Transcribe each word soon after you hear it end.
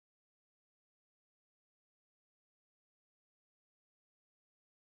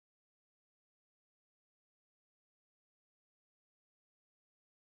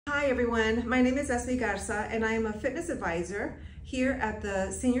Hi everyone, my name is Smoothie Garza and I am a fitness advisor here at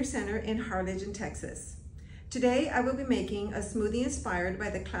the Senior Center in Harlingen, Texas. Today I will be making a smoothie inspired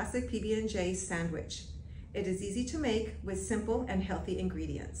by the classic PB&J sandwich. It is easy to make with simple and healthy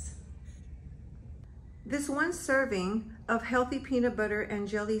ingredients. This one serving of healthy peanut butter and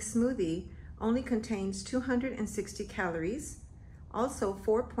jelly smoothie only contains 260 calories, also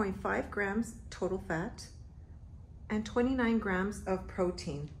 4.5 grams total fat, and 29 grams of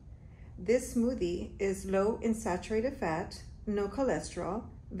protein. This smoothie is low in saturated fat, no cholesterol,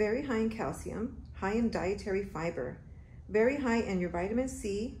 very high in calcium, high in dietary fiber, very high in your vitamin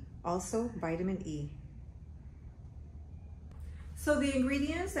C, also vitamin E. So the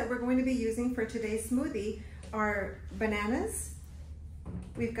ingredients that we're going to be using for today's smoothie are bananas,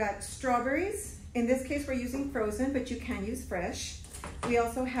 we've got strawberries, in this case we're using frozen, but you can use fresh. We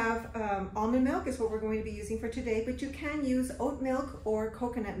also have almond milk is what we're going to be using for today, but you can use oat milk or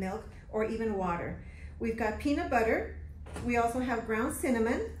coconut milk or even water. We've got peanut butter, we also have ground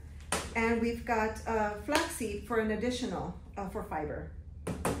cinnamon, and we've got flaxseed for an additional for fiber.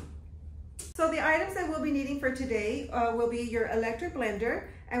 So the items that we'll be needing for today will be your electric blender,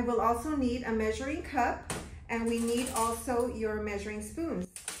 and we'll also need a measuring cup, and we need also your measuring spoons.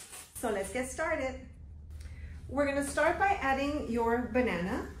 So let's get started. We're going to start by adding your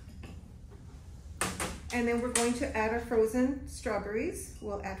banana, and then we're going to add our frozen strawberries.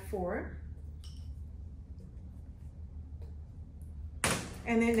 We'll add 4.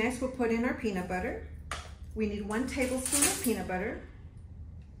 And then next we'll put in our peanut butter. We need 1 tablespoon of peanut butter.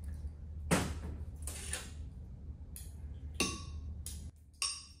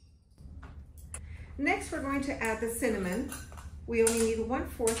 Next we're going to add the cinnamon. We only need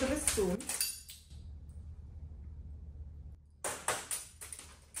 1/4 of a spoon.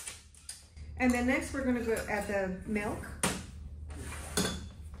 And then next we're going to go add the milk.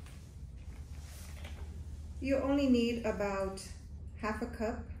 You only need about 1/2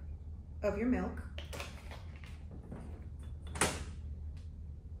 cup of your milk.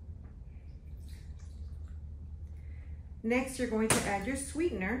 Next you're going to add your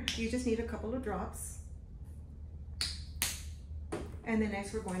sweetener. You just need a couple of drops. And then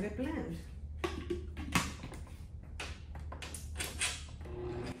next we're going to blend.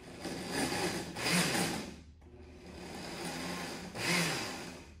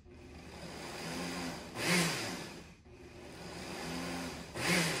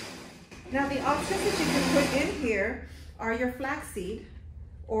 Now the options that you can put in here are your flaxseed,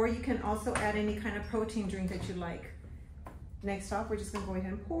 or you can also add any kind of protein drink that you like. Next off, we're just going to go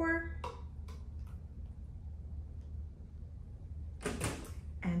ahead and pour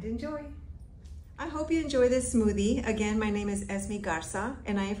and enjoy. I hope you enjoy this smoothie. Again, my name is Smoothie Garza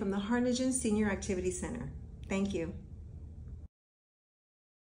and I am from the Harlingen Senior Activity Center. Thank you.